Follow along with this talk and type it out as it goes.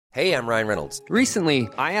Hey, I'm Ryan Reynolds. Recently,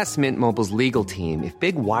 I asked Mint Mobile's legal team if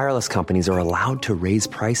big wireless companies are allowed to raise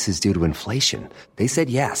prices due to inflation. They said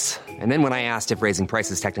yes. And then when I asked if raising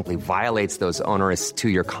prices technically violates those onerous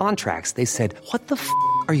two-year contracts, they said, "What the f***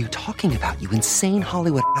 are you talking about, you insane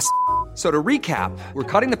Hollywood ass?" So to recap, we're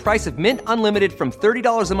cutting the price of Mint Unlimited from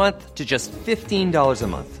 $30 a month to just $15 a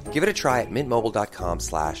month. Give it a try at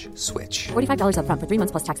mintmobile.com/switch. $45 up front for 3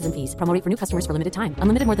 months plus taxes and fees. Promo rate for new customers for limited time.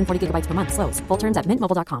 Unlimited more than 40 gigabytes per month. Slows full terms at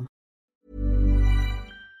mintmobile.com.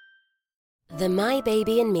 The My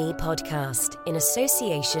Baby and Me podcast in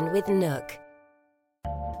association with Nook.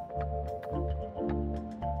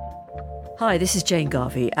 Hi, this is Jane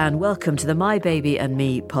Garvey, and welcome to the My Baby and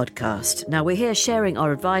Me podcast. Now, we're here sharing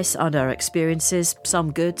our advice and our experiences,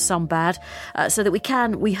 some good, some bad, so that we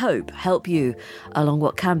can, we hope, help you along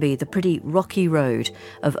what can be the pretty rocky road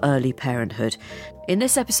of early parenthood. In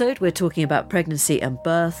this episode, we're talking about pregnancy and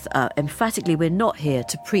birth. Emphatically, we're not here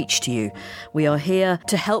to preach to you. We are here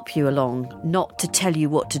to help you along, not to tell you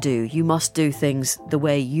what to do. You must do things the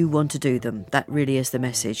way you want to do them. That really is the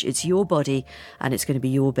message. It's your body and it's going to be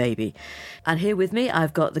your baby. And here with me,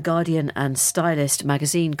 I've got The Guardian and Stylist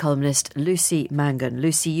magazine columnist Lucy Mangan.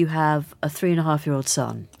 Lucy, you have a 3.5-year-old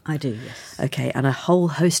son. I do, yes. Okay, and a whole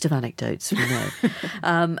host of anecdotes, we know.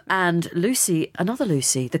 And Lucy, another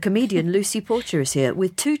Lucy, the comedian Lucy Porcher is here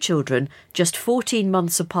with 2 children, just 14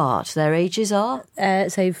 months apart. Their ages are?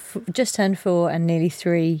 Just turned 4 and nearly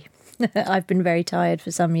 3. I've been very tired for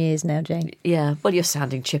some years now, Jane. Yeah, well, you're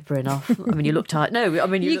sounding chipper enough. I mean, you look tired. No, I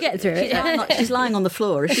mean... You get through it. She's lying on the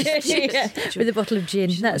floor. With a bottle of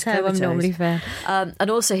gin. That's how I'm normally found. And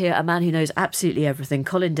also here, a man who knows absolutely everything,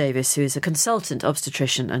 Colin Davis, who is a consultant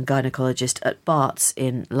obstetrician and gynaecologist at Barts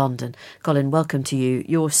in London. Colin, welcome to you.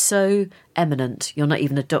 You're so eminent. You're not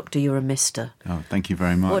even a doctor, you're a mister. Oh, thank you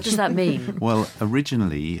very much. What does that mean? Well,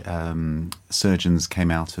 originally, surgeons came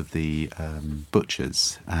out of the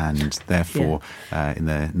butchers, and therefore, in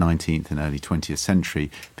the 19th and early 20th century,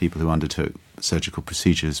 people who undertook surgical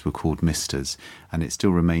procedures were called misters, and it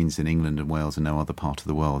still remains in England and Wales and no other part of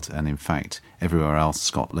the world. And in fact, everywhere else,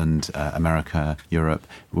 Scotland, America, Europe,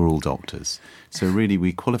 we're all doctors. So really,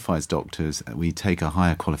 we qualify as doctors, we take our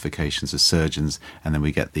higher qualifications as surgeons, and then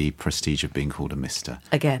we get the prestige of being called a mister.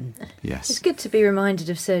 Again. Yes. It's good to be reminded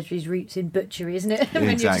of surgery's roots in butchery, isn't it? When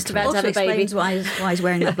you're just about to have a baby. Why he's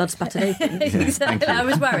wearing a blood spattered apron. Exactly. I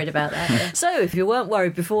was worried about that. Yeah. So, if you weren't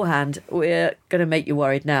worried beforehand, we're going to make you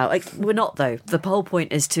worried now. We're not, though. The whole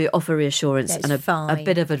point is to offer reassurance and a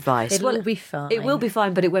bit of advice. It'll be fine. It will be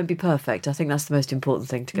fine, but it won't be perfect. I think that's the most important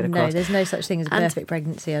thing to get across. No, there's no such thing as a perfect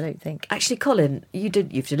pregnancy, I don't think. Actually, Colin,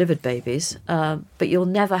 you've delivered babies, but you'll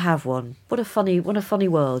never have one. What a funny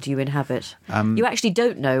world you inhabit. You actually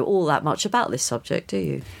don't know all that much about this subject, do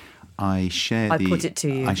you? I put it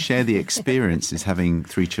to you. I share the experiences having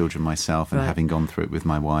 3 children myself and having gone through it with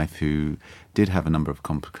my wife, who did have a number of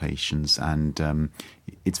complications, and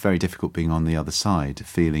it's very difficult being on the other side,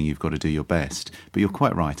 feeling you've got to do your best. But you're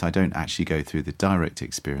quite right, I don't actually go through the direct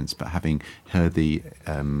experience, but having heard the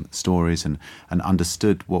stories and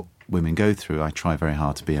understood what women go through, I try very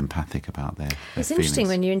hard to be empathic about their It's feelings. interesting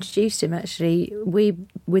when you introduced him, actually.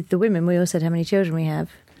 With the women, we all said how many children we have,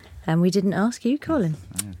 and we didn't ask you, Colin.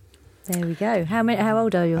 Yeah. There we go. How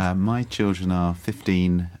old are you? My children are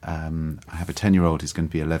 15. I have a 10-year-old who's going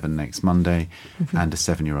to be 11 next Monday, and a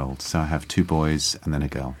 7-year-old. So I have 2 boys and then a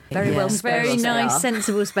girl. Very well spaced. Very nice,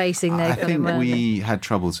 sensible spacing there. I think we had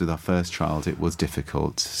troubles with our first child. It was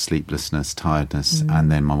difficult, sleeplessness, tiredness,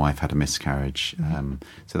 and then my wife had a miscarriage.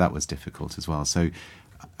 So that was difficult as well. So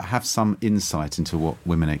I have some insight into what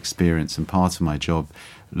women experience, and part of my job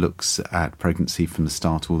looks at pregnancy from the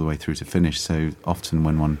start all the way through to finish. So often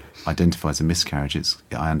when one identifies a miscarriage,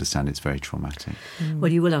 I understand it's very traumatic. Well,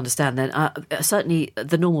 you will understand then. Certainly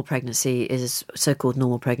the normal pregnancy is so-called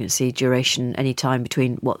normal pregnancy, duration any time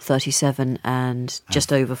between, 37 and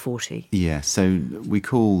just over 40? Yeah, so we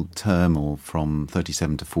call terminal from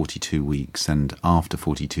 37 to 42 weeks, and after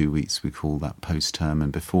 42 weeks we call that post-term,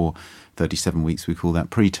 and before 37 weeks we call that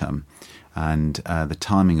preterm. And the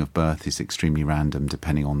timing of birth is extremely random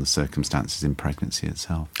depending on the circumstances in pregnancy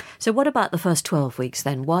itself. So what about the first 12 weeks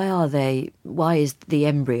then? Why is the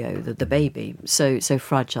embryo, the baby, so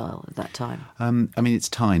fragile at that time? I mean, it's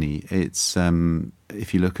tiny. It's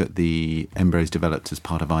if you look at the embryos developed as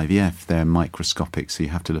part of IVF, they're microscopic, so you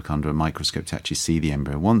have to look under a microscope to actually see the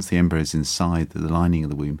embryo. Once the embryo is inside the lining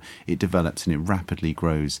of the womb, it develops and it rapidly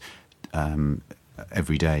grows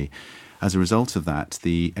every day. As a result of that,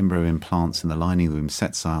 the embryo implants in the lining of the womb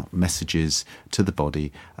sets out messages to the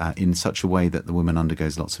body in such a way that the woman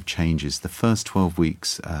undergoes lots of changes. The first 12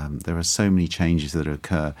 weeks, there are so many changes that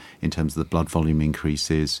occur in terms of the blood volume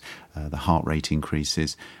increases, the heart rate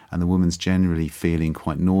increases, and the woman's generally feeling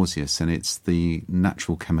quite nauseous. And it's the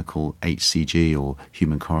natural chemical HCG, or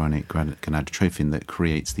human chorionic gonadotrophin, that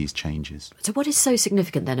creates these changes. So what is so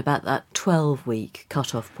significant then about that 12-week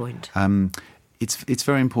cut-off point? It's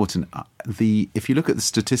very important. If you look at the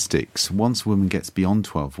statistics, once a woman gets beyond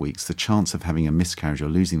 12 weeks, the chance of having a miscarriage or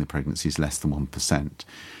losing the pregnancy is less than 1%.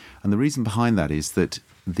 And the reason behind that is that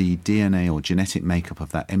the DNA or genetic makeup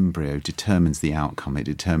of that embryo determines the outcome. It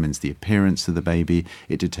determines the appearance of the baby,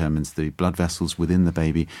 it determines the blood vessels within the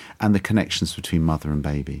baby, and the connections between mother and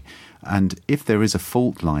baby. And if there is a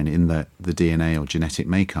fault line in the DNA or genetic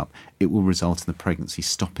makeup, it will result in the pregnancy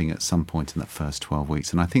stopping at some point in that first 12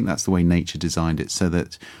 weeks. And I think that's the way nature designed it, so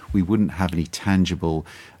that we wouldn't have any tangible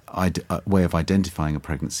way of identifying a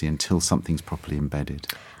pregnancy until something's properly embedded.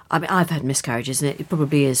 I mean, I've had miscarriages, and it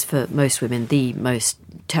probably is for most women the most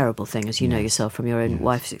terrible thing, as you know yourself from your own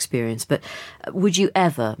wife's experience. But would you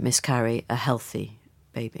ever miscarry a healthy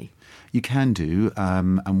baby? You can do,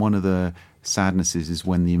 and one of the sadnesses is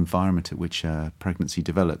when the environment at which a pregnancy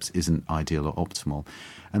develops isn't ideal or optimal.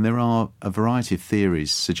 And there are a variety of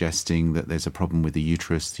theories suggesting that there's a problem with the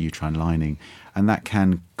uterus, the uterine lining, and that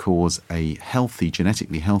can cause a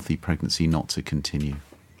genetically healthy pregnancy not to continue.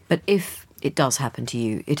 But if it does happen to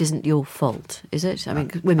you, it isn't your fault, is it? I mean,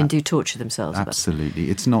 'cause women do torture themselves. Absolutely.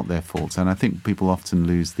 It's not their fault. And I think people often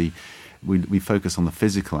lose we focus on the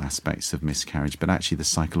physical aspects of miscarriage, but actually the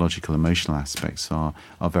psychological, emotional aspects are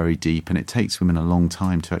very deep, and it takes women a long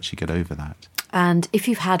time to actually get over that. And if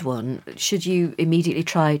you've had one, should you immediately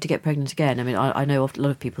try to get pregnant again? I mean, I know a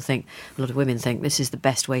lot of people think, a lot of women think this is the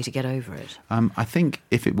best way to get over it. I think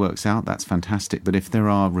if it works out, that's fantastic. But if there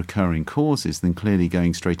are recurring causes, then clearly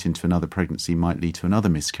going straight into another pregnancy might lead to another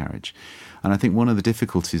miscarriage. And I think one of the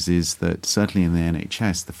difficulties is that certainly in the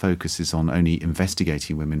NHS, the focus is on only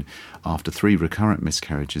investigating women after 3 recurrent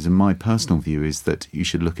miscarriages. And my personal view is that you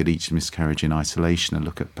should look at each miscarriage in isolation and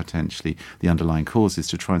look at potentially the underlying causes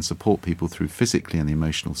to try and support people through physically and the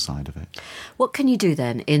emotional side of it. What can you do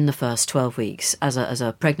then in the first 12 weeks as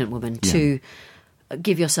a pregnant woman to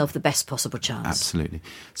give yourself the best possible chance? Absolutely.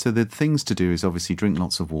 So the things to do is obviously drink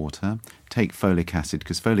lots of water, take folic acid,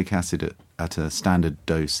 because folic acid at a standard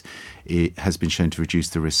dose, it has been shown to reduce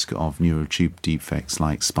the risk of neural tube defects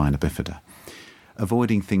like spina bifida.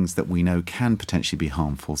 Avoiding things that we know can potentially be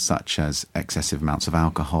harmful, such as excessive amounts of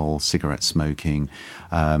alcohol, cigarette smoking,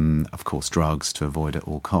 of course drugs to avoid at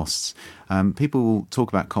all costs. People will talk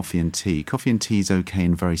about coffee and tea. Coffee and tea is okay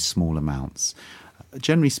in very small amounts.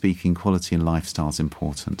 Generally speaking, quality and lifestyle is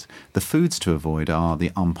important. The foods to avoid are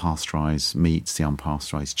the unpasteurised meats, the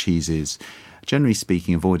unpasteurised cheeses. Generally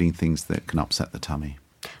speaking, avoiding things that can upset the tummy.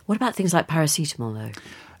 What about things like paracetamol,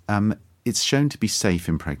 though? It's shown to be safe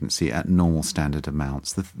in pregnancy at normal standard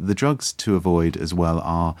amounts. The drugs to avoid as well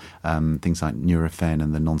are things like Nurofen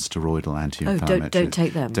and the non-steroidal anti-inflammatory. Don't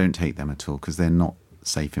take them. Don't take them at all, because they're not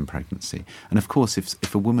safe in pregnancy. And of course,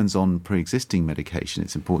 if a woman's on pre-existing medication,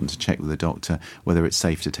 it's important to check with the doctor whether it's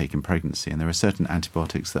safe to take in pregnancy. And there are certain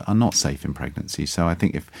antibiotics that are not safe in pregnancy. So I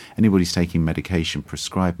think if anybody's taking medication,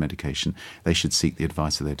 prescribed medication, they should seek the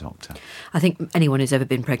advice of their doctor. I think anyone who's ever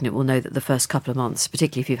been pregnant will know that the first couple of months,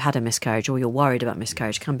 particularly if you've had a miscarriage or you're worried about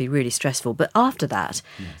miscarriage, can be really stressful. But after that,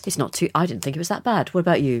 it's not too... I didn't think it was that bad. What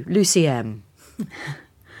about you, Lucy M?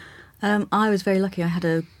 I was very lucky. I had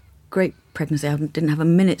a great pregnancy. I didn't have a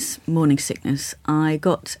minute's morning sickness. I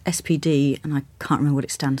got SPD, and I can't remember what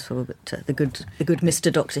it stands for, but the good Mr.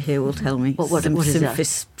 Doctor here will tell me. What is that?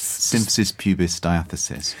 Symphysis pubis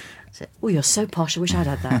diathesis. Oh, you're so posh. I wish I'd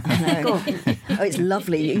had that. Go on. Oh, it's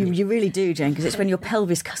lovely. You really do, Jane, because it's when your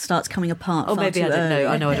pelvis starts coming apart. Oh, maybe I didn't know.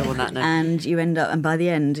 I know I don't want that now. And you end up, and by the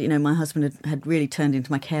end, you know, my husband had really turned into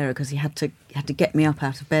my carer, because he had to get me up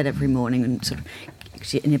out of bed every morning and sort of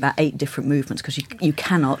in about 8 different movements, because you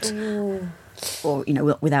cannot, or you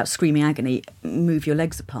know, without screaming agony, move your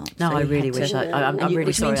legs apart. No, so I really wish. I'm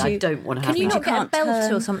really sorry. I don't want to have that. Can you not get a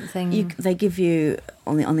belt or something? They give you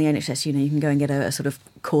on the NHS. You know, you can go and get a sort of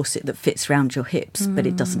corset that fits around your hips, but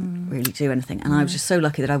it doesn't really do anything. And I was just so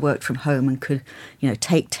lucky that I worked from home and could, you know,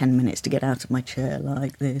 take 10 minutes to get out of my chair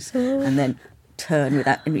like this, and then turn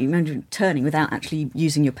without. And imagine turning without actually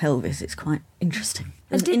using your pelvis. It's quite interesting.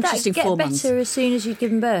 And did that get better as soon as you'd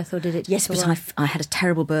given birth, or did it? Yes, but I had a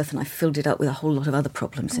terrible birth, and I filled it up with a whole lot of other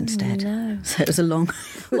problems instead. No. So it was a long,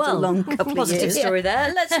 couple of years. Positive story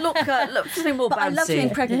there. Let's look something more bouncy. I love being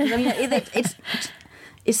pregnant. I mean,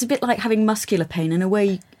 it's a bit like having muscular pain. In a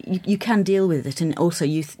way, you can deal with it, and also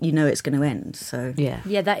you know it's going to end. So yeah,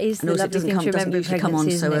 that is and the also lovely thing to remember. Doesn't usually come on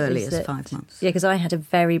pregnancy, so isn't it, early is as that- 5 months. Yeah, because I had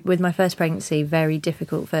with my first pregnancy, very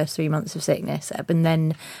difficult first 3 months of sickness, and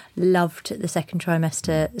then loved the second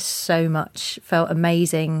trimester so much. Felt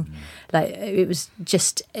amazing. Like it was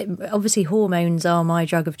just obviously hormones are my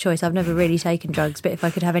drug of choice. I've never really taken drugs, but if I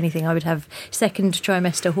could have anything, I would have second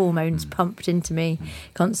trimester hormones pumped into me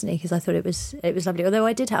constantly because I thought it was lovely. Although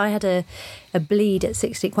I had a bleed at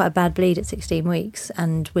 16, quite a bad bleed at 16 weeks,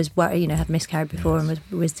 and was worried, had miscarried before and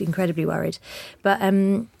was incredibly worried. But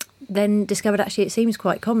then discovered actually it seems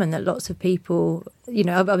quite common that lots of people,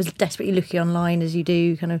 I was desperately looking online as you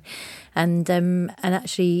do, kind of, and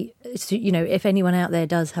actually, if anyone out there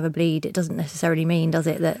does have a bleed, it doesn't necessarily mean, does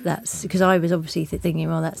it, that's because I was obviously thinking,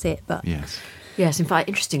 well, that's it, but Yes, in fact,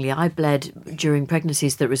 interestingly, I bled during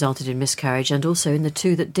pregnancies that resulted in miscarriage, and also in the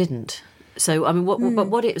 2 that didn't. So I mean,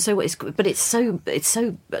 it's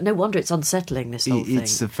so no wonder it's unsettling. This whole thing.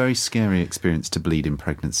 It's a very scary experience to bleed in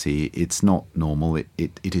pregnancy. It's not normal.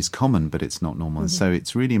 It is common, but it's not normal. Mm-hmm. So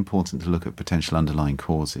it's really important to look at potential underlying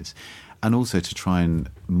causes, and also to try and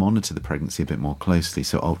monitor the pregnancy a bit more closely.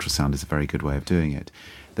 So ultrasound is a very good way of doing it.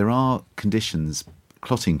 There are conditions,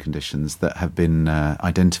 clotting conditions, that have been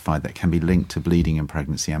identified that can be linked to bleeding in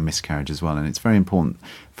pregnancy and miscarriage as well, and it's very important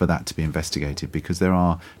for that to be investigated because there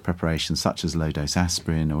are preparations such as low-dose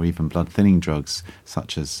aspirin or even blood-thinning drugs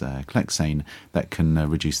such as Clexane that can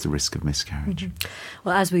reduce the risk of miscarriage. Mm-hmm.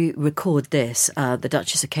 Well, as we record this, the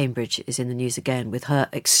Duchess of Cambridge is in the news again with her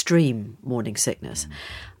extreme morning sickness.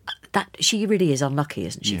 That she really is unlucky,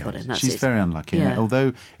 isn't she, Colin? She's very unlucky. Yeah. And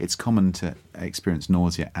although it's common to experience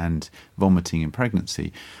nausea and vomiting in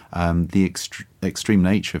pregnancy, the extreme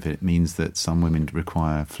nature of it means that some women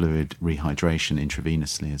require fluid rehydration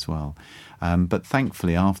intravenously as well. But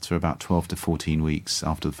thankfully, after about 12 to 14 weeks,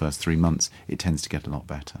 after the first 3 months, it tends to get a lot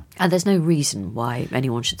better. And there's no reason why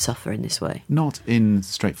anyone should suffer in this way? Not in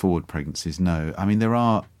straightforward pregnancies, no. I mean, there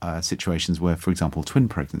are situations where, for example, twin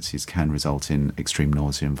pregnancies can result in extreme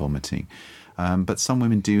nausea and vomiting. But some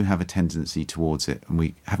women do have a tendency towards it, and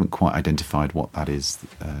we haven't quite identified what that is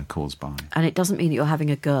caused by. And it doesn't mean that you're having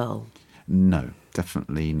a girl? No,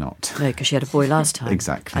 definitely not. No, because she had a boy last time.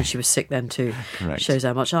 Exactly. And she was sick then too. Correct. Shows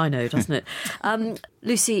how much I know, doesn't it?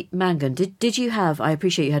 Lucy Mangan, did you have, I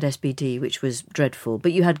appreciate you had SBD, which was dreadful,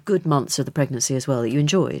 but you had good months of the pregnancy as well that you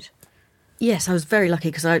enjoyed? Yes, I was very lucky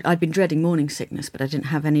because I'd been dreading morning sickness, but I didn't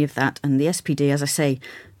have any of that. And the SPD, as I say,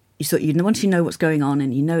 once you know what's going on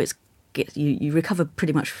and you recover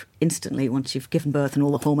pretty much instantly once you've given birth and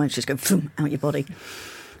all the hormones just go out your body.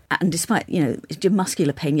 And despite, your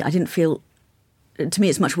muscular pain, I didn't feel, to me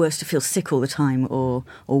it's much worse to feel sick all the time or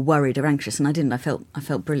worried or anxious, and I didn't. I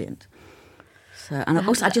felt brilliant. So, and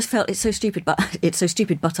also I just felt it's so stupid, but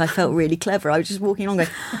I felt really clever. I was just walking along,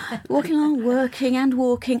 working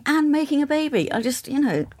and making a baby. I just,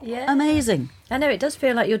 amazing. I know, it does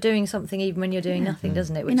feel like you're doing something even when you're doing nothing,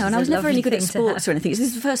 doesn't it? And I was never really good at sports or anything. This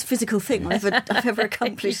is the first physical thing I've ever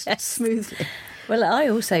accomplished smoothly. Well, I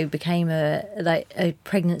also became a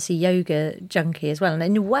pregnancy yoga junkie as well. And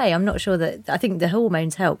in a way, I'm not sure I think the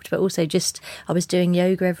hormones helped, but also just I was doing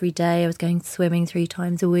yoga every day. I was going swimming 3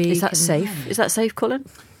 times a week. Is that safe? Is that safe, Colin?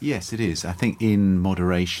 Yes, it is. I think in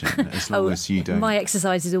moderation, as long as you don't... My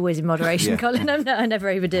exercise is always in moderation, Colin. I never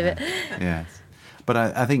overdo it. Yes. But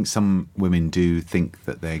I think some women do think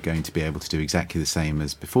that they're going to be able to do exactly the same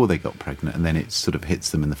as before they got pregnant, and then it sort of hits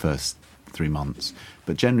them in the first 3 months.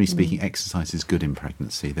 But generally speaking, exercise is good in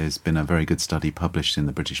pregnancy. There's been a very good study published in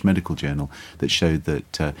the British Medical Journal that showed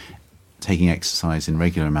that taking exercise in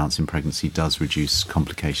regular amounts in pregnancy does reduce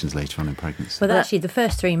complications later on in pregnancy. Well, actually, the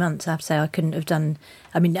first 3 months, I have to say, I couldn't have done...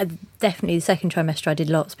 I mean, definitely the second trimester I did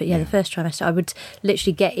lots, but the first trimester I would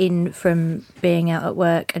literally get in from being out at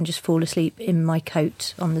work and just fall asleep in my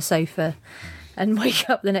coat on the sofa and wake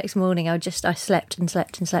up the next morning. I slept and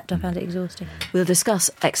slept and slept. I found it exhausting. We'll discuss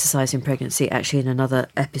exercise in pregnancy actually in another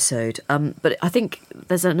episode. But I think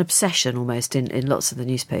there's an obsession almost in lots of the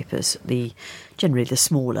newspapers, generally the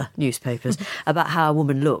smaller newspapers, about how a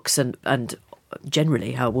woman looks and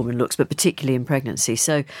generally how a woman looks, but particularly in pregnancy.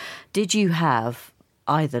 So did you have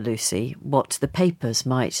either, Lucy, what the papers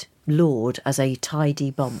might laud as a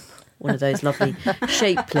tidy bump? one of those lovely,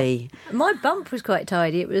 shapely. My bump was quite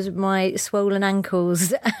tidy. It was my swollen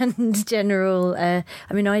ankles and general. I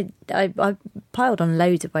piled on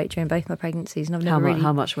loads of weight during both my pregnancies, and I've never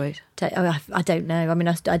How much weight? I don't know. I mean,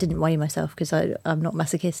 I didn't weigh myself because I'm not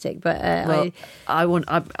masochistic. But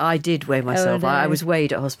I did weigh myself. Oh, no. I was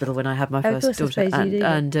weighed at hospital when I had my first daughter,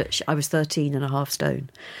 and I was 13.5 stone,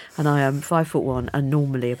 and I am 5'1" and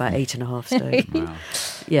normally about 8.5 stone. Wow.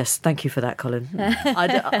 Yes, thank you for that, Colin.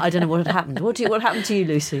 I don't know what had happened. What happened to you,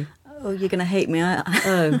 Lucy? Oh, you're going to hate me.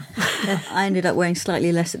 I ended up weighing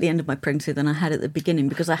slightly less at the end of my pregnancy than I had at the beginning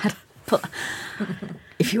because I had...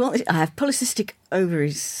 I have polycystic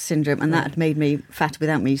ovaries syndrome, and that had made me fat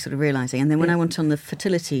without me sort of realising. And then when I went on the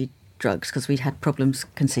fertility drugs, because we'd had problems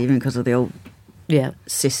conceiving because of the old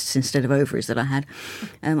cysts instead of ovaries that I had,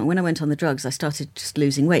 and when I went on the drugs, I started just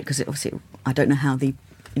losing weight because obviously I don't know how the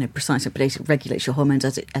precise, but it regulates your hormones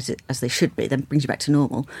as they should be, then brings you back to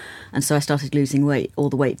normal. And so I started losing weight, all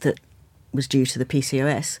the weight that was due to the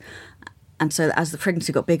PCOS. And so as the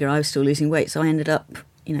pregnancy got bigger, I was still losing weight. So I ended up,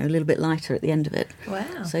 a little bit lighter at the end of it.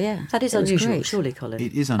 Wow. So, yeah. That is unusual, surely, Colin.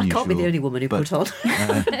 It is unusual. I can't be the only woman who put on.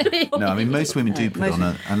 No, I mean, most women do put on,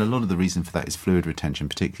 and a lot of the reason for that is fluid retention,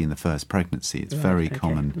 particularly in the first pregnancy. It's very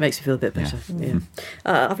common. It makes me feel a bit better. Yeah.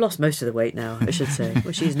 I've lost most of the weight now, I should say.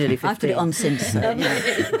 Well, she's nearly 15. I've put it on since.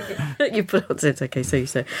 You put it on since, okay, so you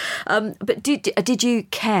say. But did you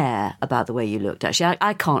care about the way you looked, actually?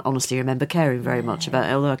 I can't honestly remember caring very much about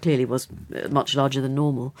it, although I clearly was much larger than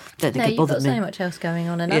normal. Don't think it bothered me. You've got so much else going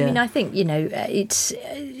on. And I mean, I think,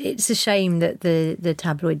 it's a shame that the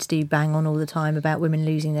tabloids do bang on all the time about women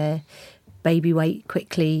losing their baby weight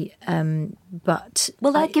quickly. But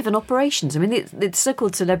they're given operations. I mean, it's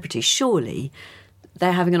so-called celebrities, surely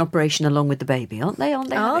they're having an operation along with the baby, aren't they?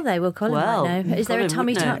 Are they? Well, Colin might know. Is there a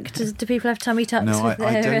tummy tuck? Do people have tummy tucks? No,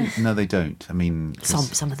 I don't. No, they don't. I mean,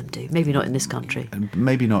 some of them do. Maybe not in this country.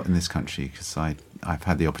 Maybe not in this country, because I've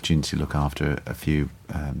had the opportunity to look after a few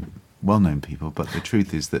well-known people, but the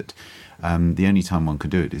truth is that the only time one can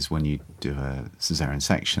do it is when you do a caesarean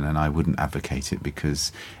section, and I wouldn't advocate it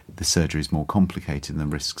because the surgery is more complicated and the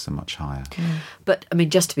risks are much higher. But I mean,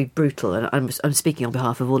 just to be brutal, and I'm speaking on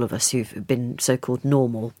behalf of all of us who've been so-called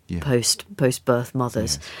normal post-birth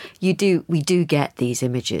mothers, we do get these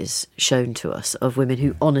images shown to us of women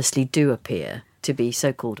who honestly do appear to be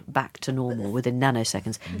so-called back to normal within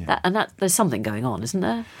nanoseconds. There's something going on, isn't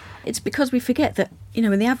there? It's because we forget that,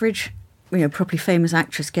 when the average, properly famous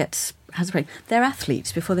actress has a break, they're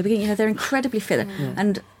athletes before they begin. They're incredibly fit.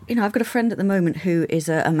 And, I've got a friend at the moment who is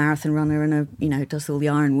a marathon runner and does all the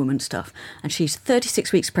Iron Woman stuff. And she's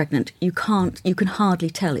 36 weeks pregnant. You can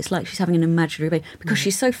hardly tell. It's like she's having an imaginary baby because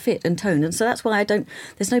she's so fit and toned. And so that's why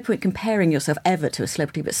there's no point comparing yourself ever to a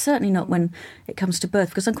celebrity, but certainly not when it comes to birth,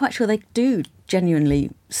 because I'm quite sure they do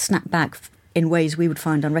genuinely snap back in ways we would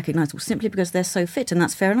find unrecognisable simply because they're so fit, and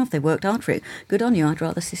that's fair enough. They worked hard for it. Good on you. I'd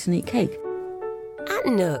rather sit and eat cake. At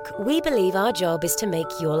Nook, we believe our job is to make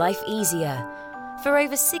your life easier. For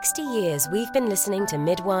over 60 years, we've been listening to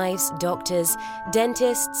midwives, doctors,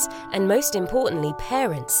 dentists, and most importantly,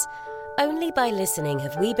 parents. Only by listening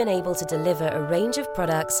have we been able to deliver a range of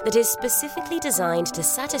products that is specifically designed to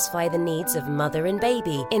satisfy the needs of mother and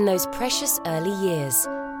baby in those precious early years.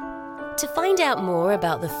 To find out more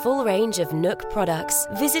about the full range of Nook products,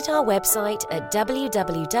 visit our website at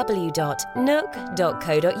www.nook.co.uk.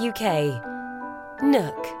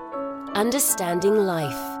 Nook. Understanding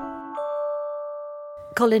life.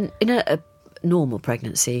 Colin, in a normal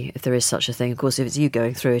pregnancy, if there is such a thing, of course, if it's you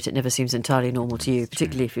going through it, it never seems entirely normal to you,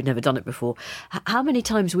 particularly if you've never done it before. How many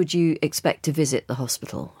times would you expect to visit the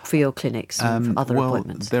hospital for your clinics and for other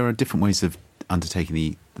appointments? There are different ways of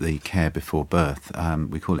undertaking the care before birth.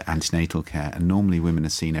 We call it antenatal care, and normally women are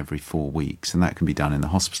seen every 4 weeks, and that can be done in the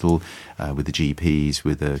hospital with the GPs,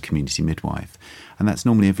 with a community midwife. And that's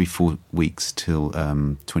normally every 4 weeks till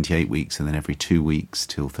 28 weeks, and then every 2 weeks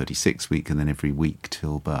till 36 weeks, and then every week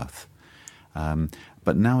till birth.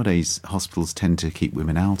 But nowadays, hospitals tend to keep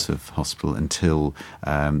women out of hospital until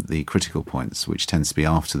the critical points, which tends to be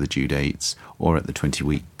after the due dates or at the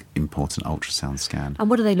 20-week important ultrasound scan. And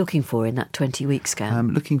what are they looking for in that 20-week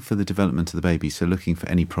scan? Looking for the development of the baby, so looking for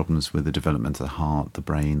any problems with the development of the heart, the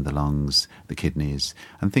brain, the lungs, the kidneys,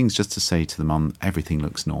 and things just to say to the mum, everything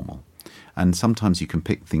looks normal. And sometimes you can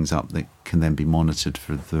pick things up that can then be monitored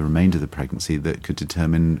for the remainder of the pregnancy that could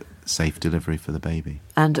determine safe delivery for the baby.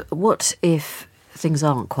 And what if things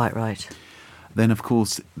aren't quite right? then of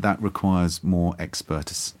course that requires more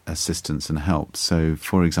expert assistance and help. So,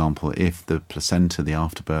 for example, if the placenta, the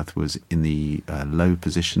afterbirth, was in the low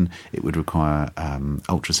position, it would require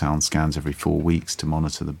ultrasound scans every 4 weeks to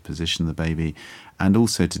monitor the position of the baby, and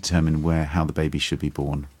also to determine how the baby should be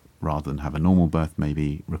born, rather than have a normal birth,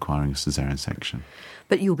 maybe requiring a caesarean section.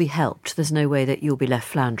 But you'll be helped. There's no way that you'll be left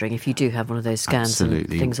floundering if you do have one of those scans.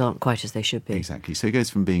 Absolutely. And things aren't quite as they should be. Exactly. So it goes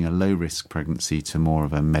from being a low-risk pregnancy to more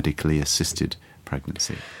of a medically assisted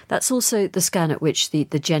pregnancy. That's also the scan at which the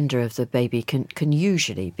gender of the baby can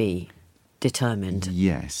usually be determined.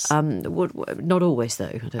 Yes. Not always, though,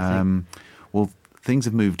 I don't think. Well, things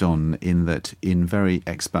have moved on in that in very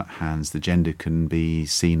expert hands, the gender can be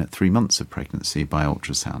seen at 3 months of pregnancy by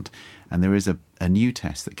ultrasound. And there is a new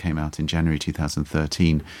test that came out in January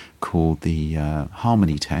 2013 called the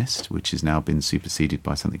Harmony test, which has now been superseded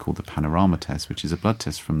by something called the Panorama test, which is a blood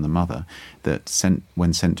test from the mother that,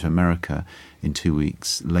 when sent to America in 2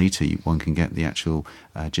 weeks later, one can get the actual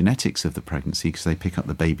genetics of the pregnancy, because they pick up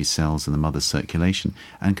the baby cells and the mother's circulation,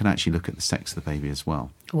 and can actually look at the sex of the baby as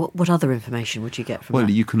well. What other information would you get from that?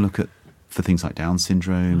 Well, you can look for things like Down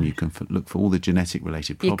syndrome. Right. You can look for all the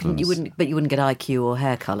genetic-related problems. You wouldn't get IQ or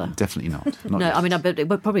hair colour. Definitely not. No, yet. I mean,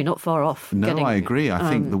 we're probably not far off. No, I agree. I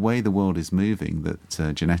think the way the world is moving,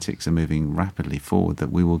 that genetics are moving rapidly forward,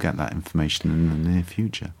 that we will get that information in the near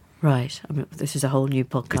future. Right. I mean, this is a whole new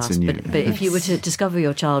podcast. But Yes. if you were to discover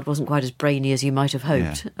your child wasn't quite as brainy as you might have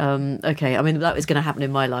hoped, okay. I mean, that is going to happen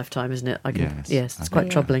in my lifetime, isn't it? Yes, it's quite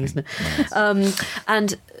troubling, isn't it? Yes.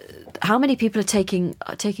 And how many people are taking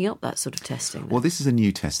up that sort of testing? Well, this is a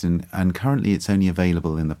new test, and currently it's only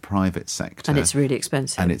available in the private sector. And it's really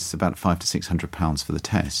expensive. And it's about £500 to £600 for the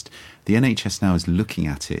test. The NHS now is looking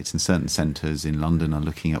at it, and certain centres in London are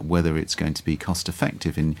looking at whether it's going to be cost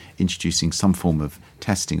effective in introducing some form of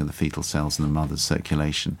testing of the fetal cells in the mother's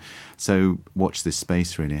circulation. So watch this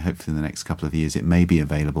space, really. Hopefully in the next couple of years it may be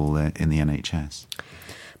available in the NHS.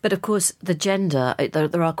 But of course, the gender,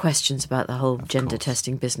 there are questions about the whole gender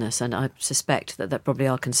testing business, and I suspect that there probably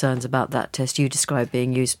are concerns about that test you described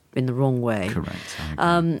being used in the wrong way. Correct.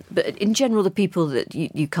 But in general, the people that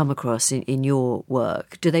you come across in your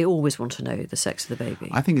work, do they always want to know the sex of the baby?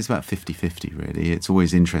 I think it's about 50-50, really. It's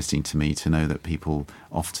always interesting to me to know that people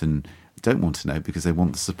often don't want to know because they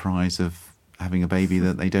want the surprise of having a baby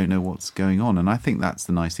that they don't know what's going on. And I think that's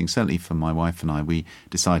the nice thing. Certainly for my wife and I, we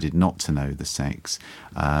decided not to know the sex.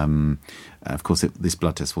 Of course, this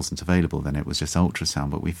blood test wasn't available then. It was just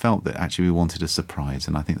ultrasound. But we felt that actually we wanted a surprise.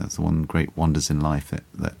 And I think that's the one great wonders in life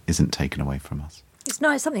that isn't taken away from us. It's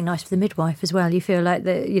nice, something nice for the midwife as well. You feel like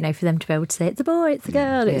that, for them to be able to say it's a boy, it's a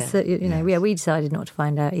girl. It's we decided not to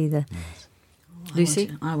find out either. Yes.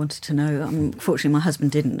 Lucy? I wanted to know. Unfortunately, my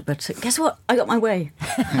husband didn't. But guess what? I got my way.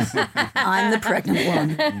 I'm the pregnant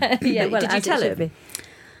one. Did you tell him?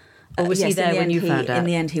 Or was he there when you found out? In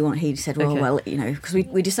the end, he said, because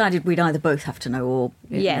we decided we'd either both have to know or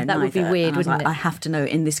that would be weird, wouldn't it? I have to know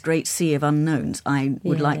in this great sea of unknowns. I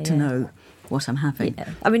would like to know what I'm having. Yeah.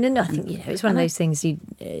 I mean, and I think it's one of those things.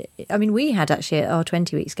 We had actually our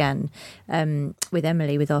 20-week scan with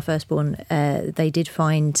Emily, with our firstborn. They did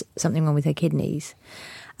find something wrong with her kidneys.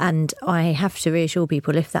 And I have to reassure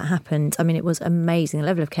people, if that happened, it was amazing. The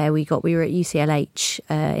level of care we got. We were at UCLH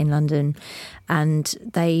in London, and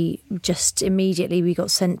they just immediately, we got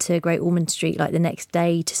sent to Great Ormond Street like the next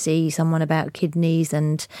day to see someone about kidneys,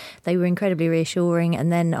 and they were incredibly reassuring.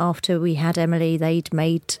 And then after we had Emily, they'd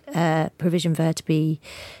made provision for her to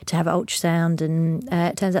have ultrasound, and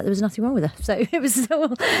it turns out there was nothing wrong with her. So it was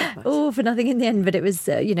all for nothing in the end. But it was,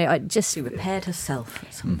 she repaired herself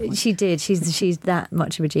at some point. She did. She's that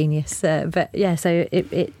much of a genius. So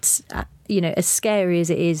it's as scary as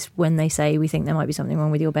it is when they say we think there might be something wrong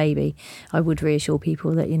with your baby, I would reassure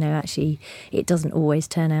people that actually it doesn't always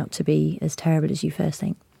turn out to be as terrible as you first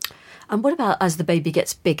think. And what about as the baby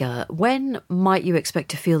gets bigger? When might you expect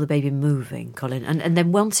to feel the baby moving, Colin? And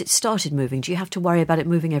then once it's started moving, do you have to worry about it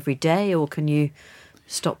moving every day, or can you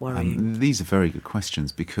stop worrying? These are very good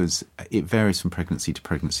questions because it varies from pregnancy to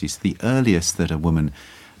pregnancy. So the earliest that a woman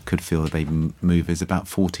could feel the baby move is about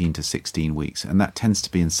 14 to 16 weeks, and that tends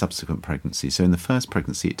to be in subsequent pregnancies. So in the first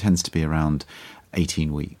pregnancy, it tends to be around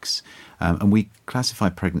 18 weeks. And we classify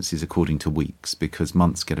pregnancies according to weeks because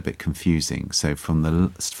months get a bit confusing. So from the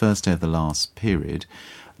first day of the last period,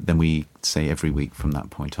 then we say every week from that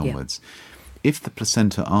point onwards. Yeah. If the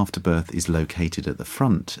placenta after birth is located at the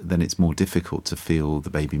front, then it's more difficult to feel the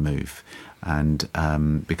baby move, and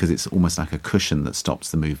because it's almost like a cushion that stops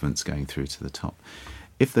the movements going through to the top.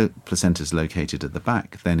 If the placenta is located at the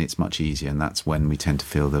back, then it's much easier, and that's when we tend to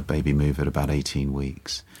feel the baby move at about 18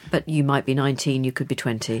 weeks. But you might be 19, you could be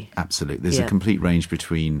 20. Absolutely. There's a complete range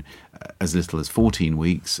between as little as 14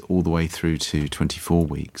 weeks all the way through to 24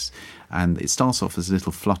 weeks. And it starts off as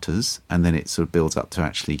little flutters, and then it sort of builds up to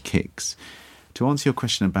actually kicks. To answer your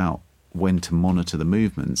question about when to monitor the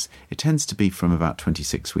movements, it tends to be from about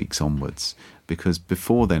 26 weeks onwards, because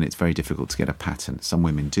before then it's very difficult to get a pattern. Some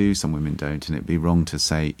women do, some women don't, and it'd be wrong to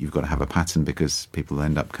say you've got to have a pattern, because people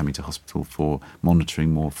end up coming to hospital for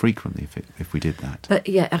monitoring more frequently if we did that. But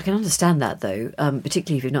yeah, I can understand that though,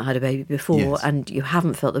 particularly if you've not had a baby before and you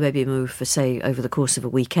haven't felt the baby move for, say, over the course of a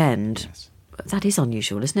weekend. Yes. That is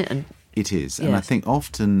unusual, isn't it? And it is, and I think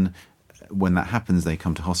often when that happens, they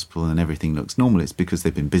come to hospital and everything looks normal. It's because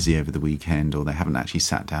they've been busy over the weekend, or they haven't actually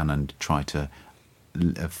sat down and tried to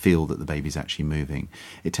feel that the baby's actually moving.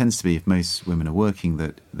 It tends to be, if most women are working,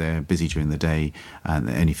 that they're busy during the day and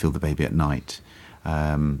they only feel the baby at night.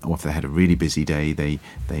 Or if they had a really busy day,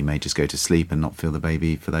 they may just go to sleep and not feel the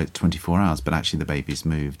baby for those 24 hours, but actually the baby's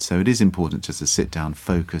moved. So it is important just to sit down,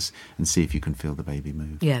 focus, and see if you can feel the baby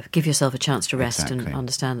move. yeah, give yourself a chance to rest and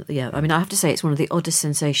understand that. Yeah, I mean, I have to say it's one of the oddest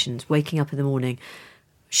sensations, waking up in the morning,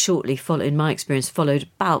 shortly, in my experience, followed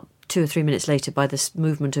about 2 or 3 minutes later by this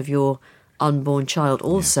movement of your unborn child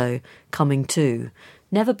also coming to.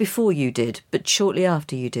 Never before you did, but shortly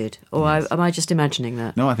after you did. Or am I just imagining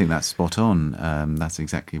that? No, I think that's spot on. That's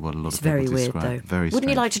exactly what a lot of people very weird, describe. though. Very Wouldn't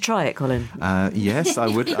you like to try it, Colin? Yes, I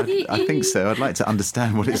would. I think so. I'd like to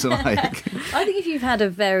understand what it's like. I think if you've had a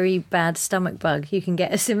very bad stomach bug, you can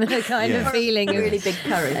get a similar kind of feeling. A really big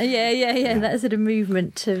curry. Yeah. That sort of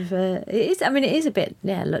movement of it is. I mean, it is a bit.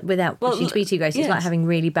 Without pushing to be too gross, it's like having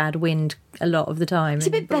really bad wind a lot of the time. It's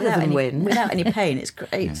a bit better than wind without any pain. It's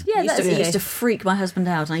great. Yeah, it used to freak my husband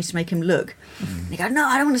out, and I used to make him look. And he'd go, "No,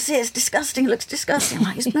 I don't want to see it. It's disgusting. It looks disgusting." I'm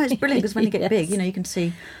like, "No, it's brilliant, because when they get big, you can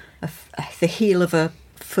see the heel of a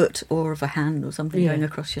foot or of a hand or something going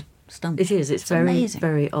across your stomach." It is. It's very, amazing.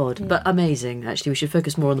 very odd, but amazing. Actually, we should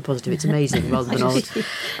focus more on the positive. It's amazing rather than odd.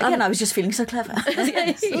 Again, I was just feeling so clever.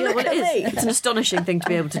 It's an astonishing thing to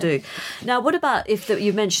be able to do. Now, what about if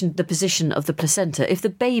you mentioned the position of the placenta? If the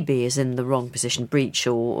baby is in the wrong position, breech,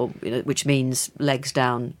 or which means legs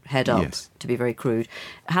down, head up, to be very crude,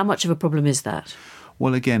 how much of a problem is that?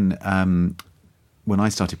 Well, again, when I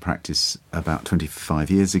started practice about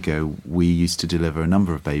 25 years ago, we used to deliver a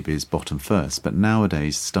number of babies bottom first. But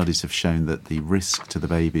nowadays, studies have shown that the risk to the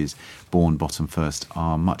babies born bottom first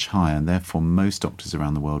are much higher, and therefore most doctors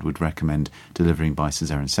around the world would recommend delivering by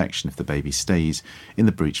caesarean section if the baby stays in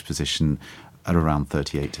the breech position at around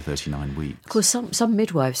 38 to 39 weeks. Of course, some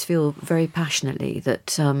midwives feel very passionately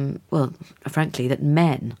that, frankly, that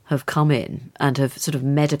men have come in and have sort of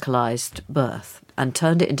medicalised birth and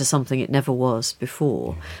turned it into something it never was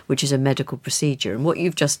before, which is a medical procedure. And what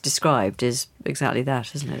you've just described is exactly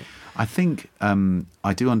that, isn't it? I think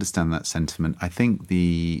I do understand that sentiment. I think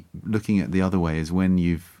looking at the other way is when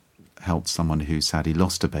you've helped someone who sadly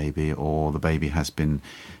lost a baby, or the baby has been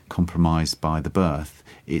compromised by the birth,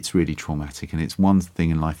 it's really traumatic, and it's one thing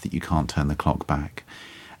in life that you can't turn the clock back.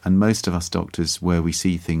 And most of us doctors, where we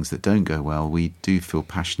see things that don't go well, we do feel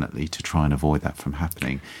passionately to try and avoid that from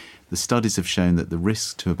happening. The studies have shown that the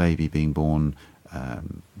risk to a baby being born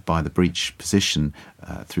by the breech position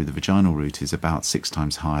through the vaginal route is about 6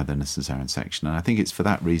 times higher than a caesarean section. And I think it's for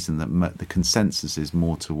that reason that the consensus is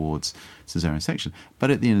more towards caesarean section.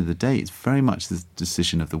 But at the end of the day, it's very much the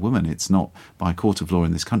decision of the woman. It's not, by court of law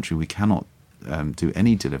in this country, we cannot do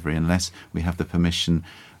any delivery unless we have the permission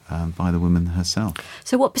by the woman herself.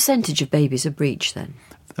 So what percentage of babies are breech then?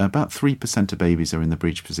 About 3% of babies are in the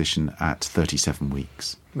breech position at 37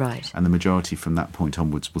 weeks. Right. And the majority from that point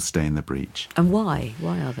onwards will stay in the breech. And why?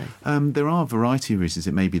 Why are they? There are a variety of reasons.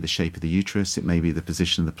 It may be the shape of the uterus, it may be the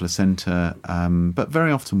position of the placenta, but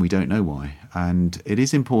very often we don't know why. And it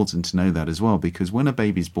is important to know that as well, because when a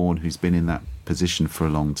baby's born who's been in that position for a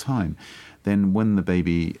long time, then when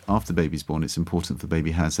after the baby's born, it's important the baby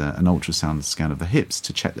has an ultrasound scan of the hips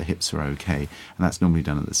to check the hips are okay. And that's normally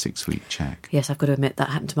done at the 6-week check. Yes, I've got to admit that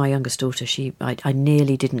happened to my youngest daughter. I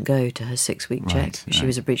nearly didn't go to her 6-week check. She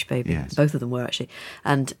was a breech baby. Yes. Both of them were, actually.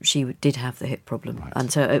 And she did have the hip problem. Right.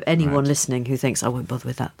 And so anyone listening who thinks, I won't bother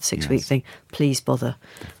with that 6-week thing, please bother.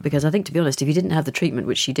 Because I think, to be honest, if you didn't have the treatment,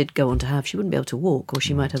 which she did go on to have, she wouldn't be able to walk, or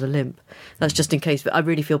she might have a limp. That's just in case. But I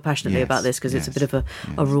really feel passionately about this, because it's a bit of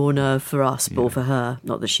a raw nerve for us, or for her.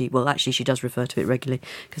 Not that she does refer to it regularly,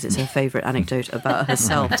 because it's her favourite anecdote about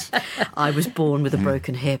herself. I was born with a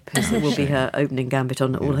broken hip. It will be her opening gambit on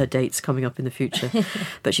on all her dates coming up in the future.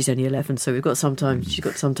 But she's only 11, so we've got some time. She's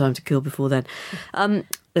got some time to kill before then.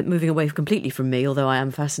 Moving away completely from me, although I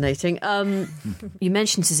am fascinating. You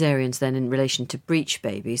mentioned caesareans then in relation to breech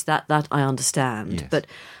babies. That I understand. Yes. But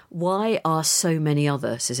why are so many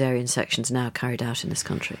other caesarean sections now carried out in this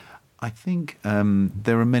country? I think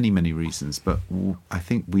there are many, many reasons, but I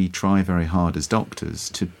think we try very hard as doctors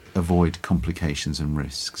to avoid complications and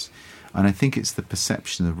risks. And I think it's the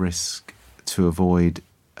perception of risk to avoid...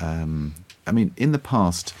 in the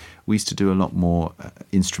past, we used to do a lot more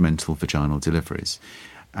instrumental vaginal deliveries.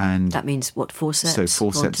 And that means what, forceps? So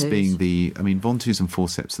forceps Ventouse? being Ventouse and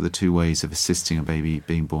forceps are the two ways of assisting a baby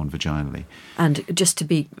being born vaginally. And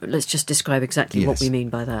let's just describe exactly what we mean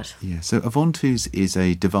by that. Yeah, so a ventouse is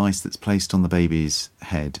a device that's placed on the baby's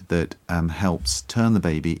head that helps turn the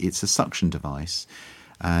baby. It's a suction device.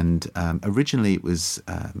 And originally it was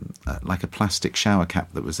like a plastic shower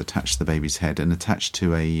cap that was attached to the baby's head and attached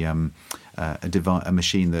to a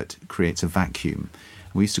machine that creates a vacuum.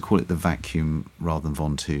 We used to call it the vacuum rather than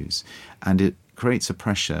ventouse. And it creates a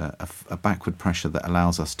pressure, a backward pressure that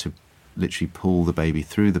allows us to literally pull the baby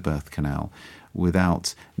through the birth canal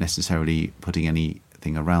without necessarily putting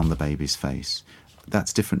anything around the baby's face.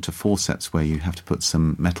 That's different to forceps, where you have to put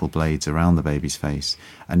some metal blades around the baby's face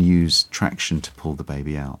and use traction to pull the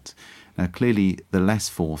baby out. Now, clearly, the less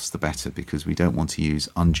force, the better, because we don't want to use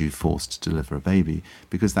undue force to deliver a baby,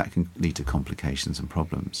 because that can lead to complications and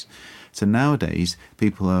problems. So nowadays,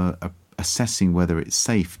 people are assessing whether it's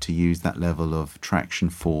safe to use that level of traction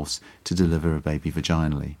force to deliver a baby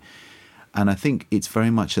vaginally. And I think it's very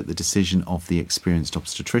much at the decision of the experienced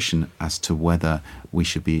obstetrician as to whether we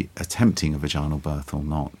should be attempting a vaginal birth or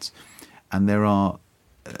not. And there are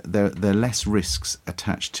less risks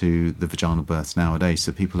attached to the vaginal births nowadays,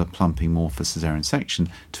 so people are plumping more for caesarean section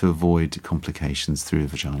to avoid complications through the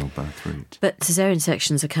vaginal birth route. But caesarean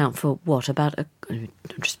sections account for what? I'm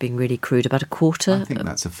just being really crude, about a quarter? I think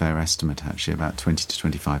that's a fair estimate, actually, about 20 to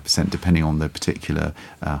 25%, depending on the particular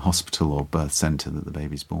hospital or birth centre that the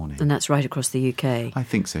baby's born in. And that's right across the UK? I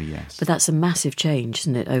think so, yes. But that's a massive change,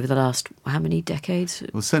 isn't it, over the last, how many decades?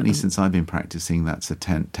 Well, certainly since I've been practising, that's a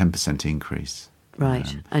 10% increase.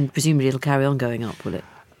 Right, and presumably it'll carry on going up, will it?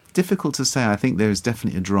 Difficult to say. I think there is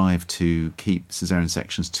definitely a drive to keep caesarean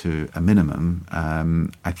sections to a minimum.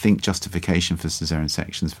 I think justification for caesarean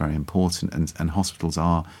sections is very important, and hospitals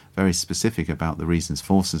are very specific about the reasons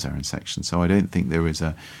for caesarean sections. So I don't think there is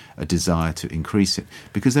a desire to increase it,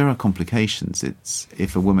 because there are complications.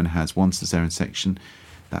 If a woman has one caesarean section,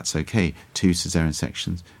 that's okay. 2 caesarean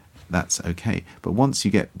sections, that's okay. But once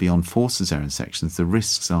you get beyond 4 caesarean sections, the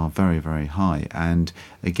risks are very, very high. And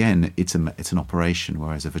again, it's an operation,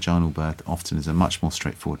 whereas a vaginal birth often is a much more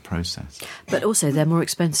straightforward process. But also, they're more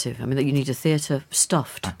expensive. I mean, you need a theatre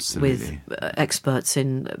stuffed with experts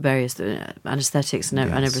in various anaesthetics and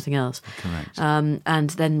everything else. Correct. And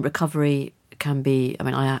then recovery can be... I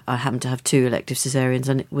mean, I happen to have 2 elective caesareans,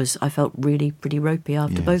 and I felt really pretty ropey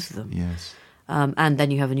after both of them. Yes. And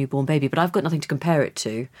then you have a newborn baby. But I've got nothing to compare it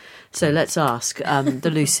to. So let's ask the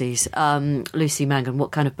Lucys. Lucy Mangan,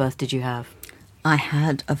 what kind of birth did you have? I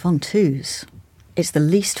had a ventouse. It's the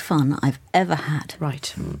least fun I've ever had.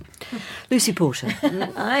 Right. Lucy Porter.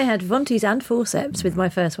 I had ventouse and forceps with my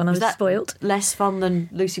first one. I was that spoilt. Less fun than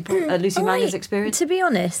Lucy Mangan's experience? To be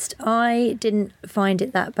honest, I didn't find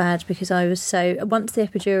it that bad, because I was once the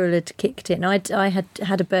epidural had kicked in, I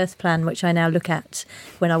had a birth plan which I now look at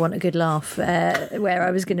when I want a good laugh, where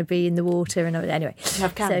I was going to be in the water, and anyway. Did you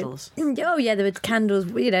have candles? Oh yeah, there were candles.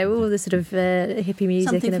 all the sort of hippie music.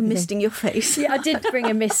 Something and for everything. misting your face. Yeah, I did bring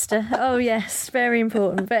a mister. Oh yes, very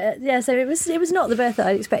important. But so it was not the birth that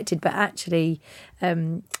I expected, but actually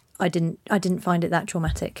I didn't find it that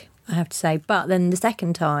traumatic, I have to say. But then the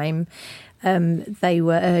second time they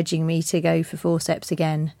were urging me to go for forceps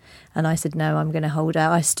again, and I said no, I'm going to hold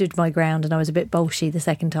out. I stood my ground, and I was a bit bolshy the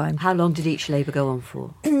second time. How long did each labour go on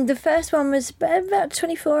for? The first one was about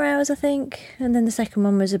 24 hours, I think, and then the second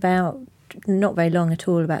one was about not very long at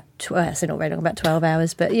all, about 12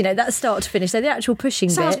 hours, but that's start to finish. So the actual pushing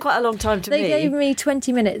sounds bit, quite a long time to me. They gave me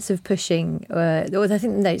 20 minutes of pushing, or I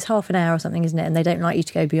think it's half an hour or something, isn't it? And they don't like you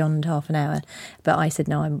to go beyond half an hour. But I said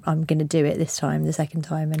no, I'm going to do it this time, the second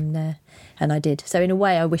time, and I did. So in a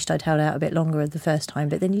way, I wished I'd held out a bit longer the first time,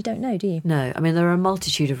 but then you don't know, do you? No, I mean, there are a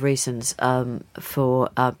multitude of reasons for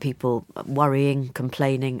people worrying,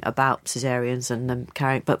 complaining about caesareans and them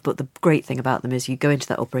carrying. But the great thing about them is you go into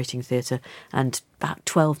that operating theatre, and about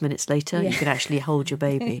 12 minutes later, you can actually hold your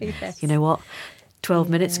baby. Yes. You know what? 12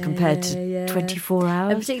 minutes compared to 24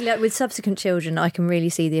 hours. And particularly with subsequent children, I can really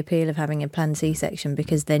see the appeal of having a planned C-section,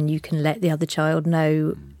 because then you can let the other child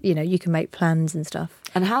know, you can make plans and stuff.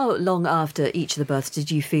 And how long after each of the births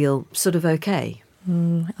did you feel sort of okay?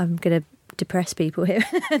 I'm going to depress people here.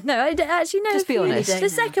 No, I actually no. Just be honest. The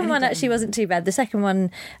second one actually wasn't too bad. The second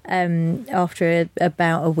one, after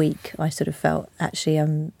about a week, I sort of felt actually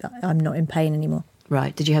I'm not in pain anymore.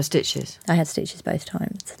 Right. Did you have stitches? I had stitches both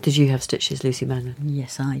times. Did you have stitches, Lucy Mangan?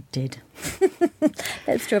 Yes, I did.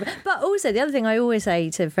 That's true. But also, the other thing I always say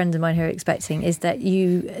to friends of mine who are expecting is that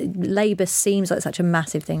labour seems like such a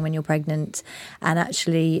massive thing when you're pregnant, and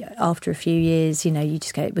actually after a few years, you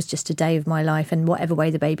just go, it was just a day of my life, and whatever way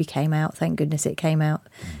the baby came out, thank goodness it came out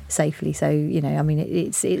safely. So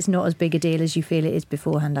it's not as big a deal as you feel it is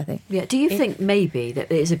beforehand, I think. Yeah. Do you think maybe that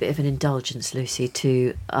it is a bit of an indulgence, Lucy,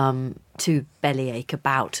 to bellyache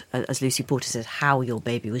about, as Lucy Porter says, how your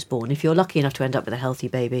baby was born? If you're lucky enough to end up with a healthy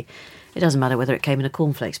baby, it doesn't matter whether it came in a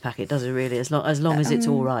cornflakes packet, does it really? As long as it's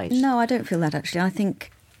all right. No, I don't feel that actually. I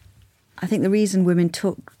think the reason women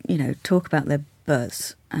talk about their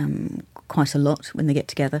births quite a lot when they get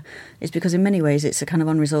together is because in many ways it's a kind of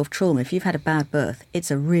unresolved trauma. If you've had a bad birth,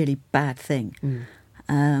 it's a really bad thing.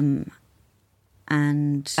 And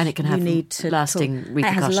it can have lasting repercussions. It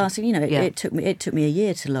has a lasting, it took me a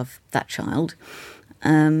year to love that child,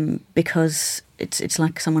 because it's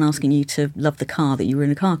like someone asking you to love the car that you were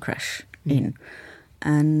in a car crash in.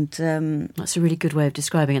 And that's a really good way of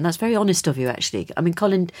describing it. And that's very honest of you, actually. I mean,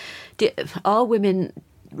 Colin, are women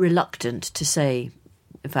reluctant to say,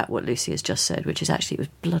 in fact, what Lucy has just said, which is actually, it was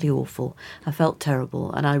bloody awful. I felt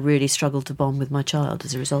terrible, and I really struggled to bond with my child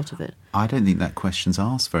as a result of it. I don't think that question's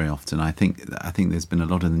asked very often. I think there's been a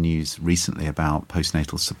lot in the news recently about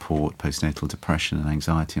postnatal support, postnatal depression and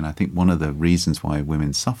anxiety, and I think one of the reasons why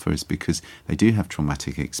women suffer is because they do have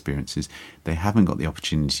traumatic experiences. They haven't got the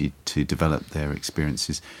opportunity to develop their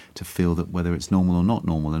experiences, to feel that whether it's normal or not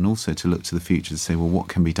normal, and also to look to the future to say, well, what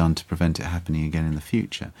can be done to prevent it happening again in the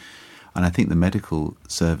future? And I think the medical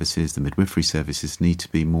services, the midwifery services need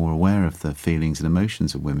to be more aware of the feelings and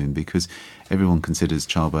emotions of women, because everyone considers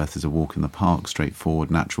childbirth as a walk in the park,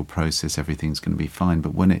 straightforward, natural process, everything's going to be fine.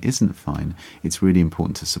 But when it isn't fine, it's really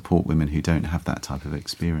important to support women who don't have that type of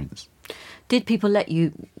experience. Did people let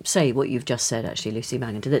you say what you've just said, actually, Lucy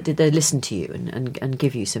Mangan? Did they listen to you and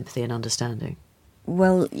give you sympathy and understanding?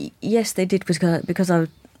 Well, yes, they did, because I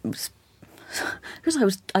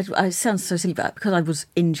sound so silly, but because I was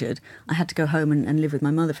injured, I had to go home and live with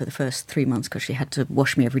my mother for the first 3 months, because she had to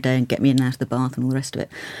wash me every day and get me in and out of the bath and all the rest of it,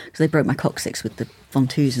 because they broke my coccyx with the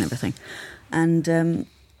Ventouse and everything. And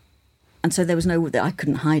so there was I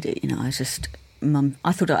couldn't hide it, I was just, Mum,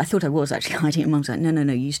 I thought I was actually hiding it. Mum's like, no,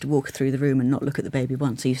 you used to walk through the room and not look at the baby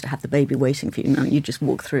once. So you used to have the baby waiting for you. No, you just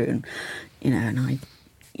walk through, and and I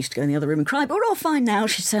used to go in the other room and cry, but we're all fine now.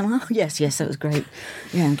 She'd say, oh, yes, that was great.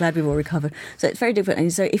 Yeah, I'm glad we've all recovered. So it's very different.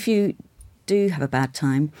 And so if you do have a bad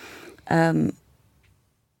time, own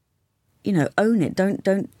it.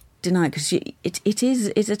 Don't deny it, because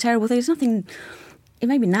it's a terrible thing. There's nothing. It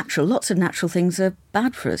may be natural. Lots of natural things are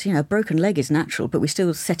bad for us. A broken leg is natural, but we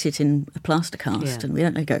still set it in a plaster cast, and we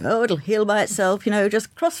don't go, it'll heal by itself.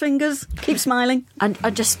 Just cross fingers, keep smiling. And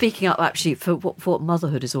just speaking up, actually, for what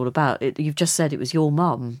motherhood is all about, you've just said it was your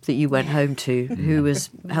mum that you went home to who was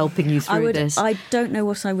helping you through this. I don't know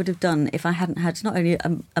what I would have done if I hadn't had not only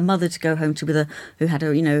a mother to go home to who had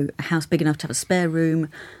a house big enough to have a spare room.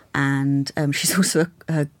 And she's also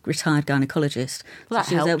a retired gynaecologist. Well, so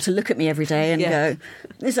she was able to look at me every day and go,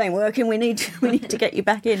 "This ain't working. We need to get you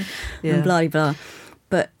back in." And blah blah.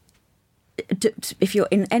 But if you're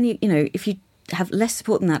in any, if you have less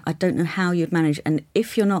support than that, I don't know how you'd manage. And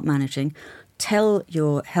if you're not managing, tell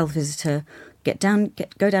your health visitor. Go down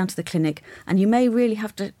to the clinic, and you may really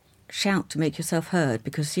have to shout to make yourself heard,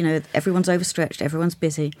 because everyone's overstretched, everyone's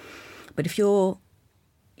busy. But if you're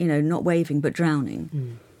not waving but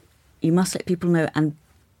drowning. You must let people know. And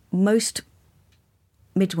most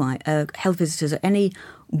midwife, health visitors, or any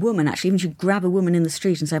woman, actually, even if you grab a woman in the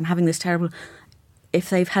street and say, I'm having this terrible... If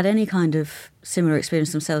they've had any kind of similar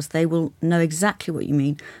experience themselves, they will know exactly what you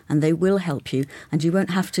mean, and they will help you. And you won't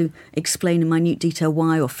have to explain in minute detail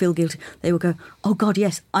why or feel guilty. They will go, oh, God,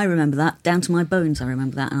 yes, I remember that. Down to my bones, I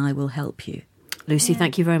remember that, and I will help you. Lucy,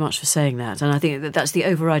 thank you very much for saying that. And I think that's the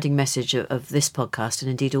overriding message of this podcast, and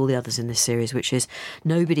indeed all the others in this series, which is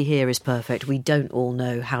nobody here is perfect. We don't all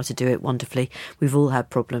know how to do it wonderfully. We've all had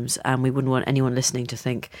problems, and we wouldn't want anyone listening to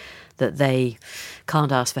think that they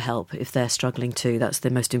can't ask for help if they're struggling too. That's the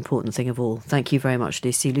most important thing of all. Thank you very much,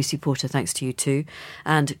 Lucy. Lucy Porter, thanks to you too.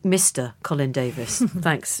 And Mr. Colin Davis,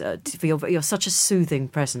 thanks for you're such a soothing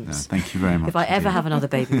presence. Thank you very much. If I ever have another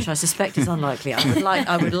baby, which I suspect is unlikely,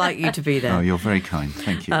 I would like you to be there. Oh, you're very kind.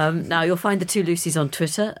 Thank you. Now, you'll find the two Lucys on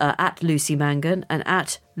Twitter, at Lucy Mangan and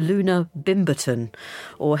at Luna Bimberton,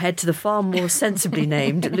 or head to the far more sensibly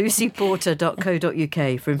named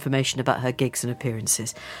lucyporter.co.uk for information about her gigs and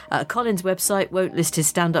appearances. Colin's website won't list his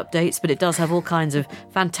stand-up dates, but it does have all kinds of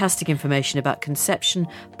fantastic information about conception,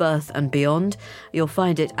 birth and beyond. You'll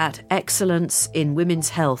find it at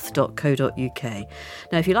excellenceinwomenshealth.co.uk.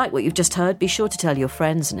 Now, if you like what you've just heard, be sure to tell your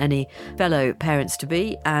friends and any fellow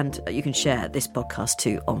parents-to-be, and you can share this podcast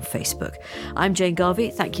too on Facebook. I'm Jane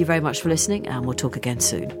Garvey. Thank you very much for listening, and we'll talk again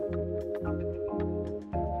soon.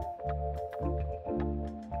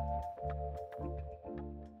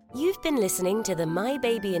 You've been listening to the My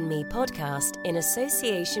Baby and Me podcast in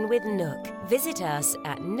association with Nook. Visit us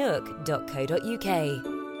at nook.co.uk.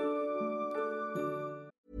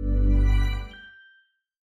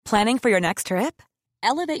 Planning for your next trip?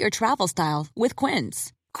 Elevate your travel style with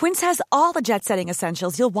Quince. Quince has all the jet-setting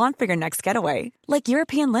essentials you'll want for your next getaway, like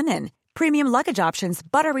European linen, premium luggage options,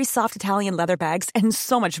 buttery soft Italian leather bags, and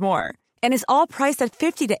so much more. And is all priced at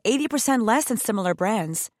 50 to 80% less than similar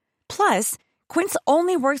brands. Plus, Quince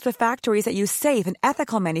only works with factories that use safe and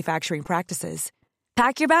ethical manufacturing practices.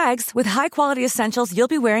 Pack your bags with high-quality essentials you'll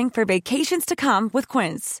be wearing for vacations to come with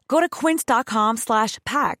Quince. Go to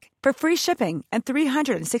quince.com/pack for free shipping and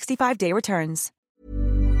 365-day returns.